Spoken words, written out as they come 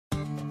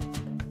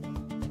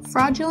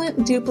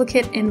fraudulent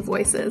duplicate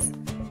invoices,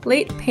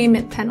 late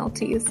payment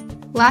penalties,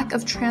 lack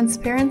of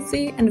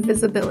transparency and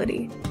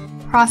visibility,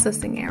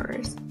 processing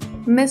errors,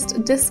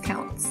 missed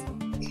discounts,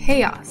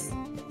 chaos.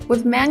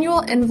 With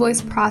manual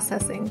invoice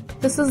processing,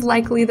 this is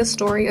likely the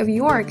story of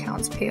your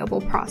accounts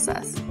payable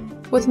process.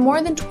 With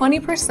more than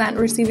 20%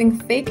 receiving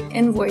fake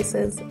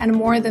invoices and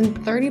more than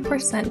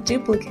 30%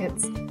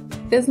 duplicates,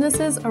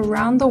 businesses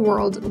around the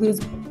world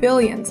lose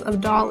billions of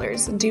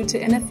dollars due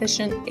to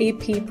inefficient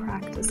AP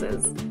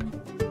practices.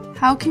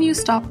 How can you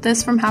stop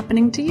this from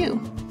happening to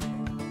you?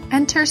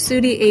 Enter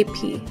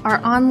SutiAP,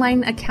 our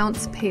online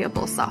accounts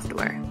payable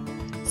software.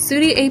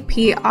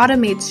 SutiAP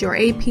automates your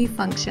AP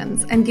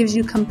functions and gives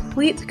you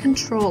complete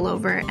control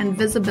over and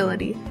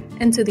visibility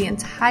into the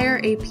entire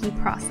AP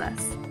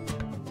process.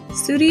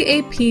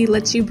 SutiAP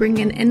lets you bring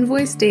in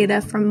invoice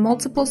data from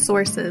multiple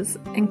sources,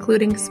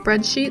 including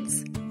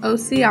spreadsheets,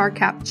 OCR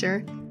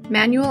capture,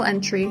 manual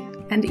entry,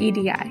 and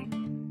EDI.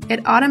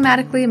 It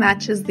automatically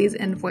matches these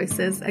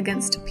invoices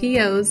against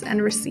POs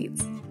and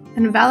receipts,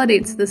 and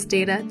validates this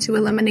data to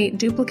eliminate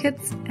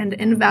duplicates and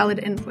invalid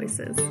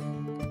invoices.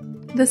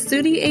 The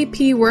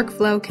SutiAP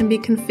workflow can be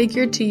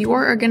configured to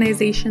your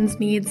organization's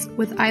needs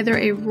with either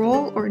a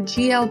role or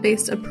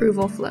GL-based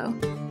approval flow.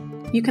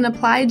 You can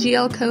apply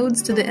GL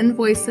codes to the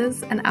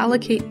invoices and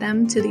allocate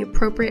them to the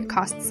appropriate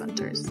cost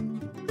centers.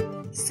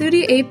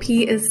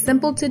 SutiAP is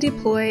simple to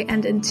deploy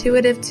and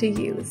intuitive to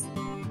use.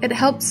 It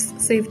helps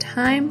save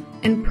time,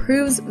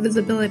 improves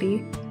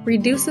visibility,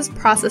 reduces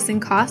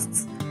processing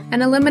costs,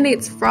 and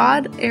eliminates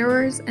fraud,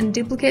 errors, and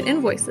duplicate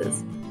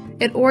invoices.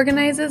 It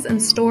organizes and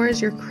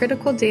stores your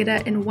critical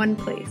data in one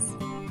place.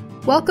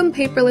 Welcome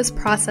paperless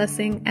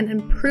processing and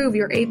improve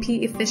your AP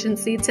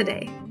efficiency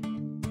today.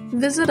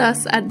 Visit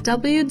us at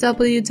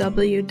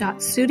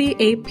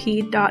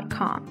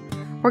www.sutiap.com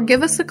or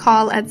give us a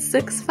call at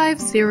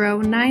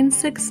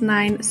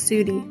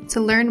 650-969-SUTI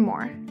to learn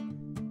more.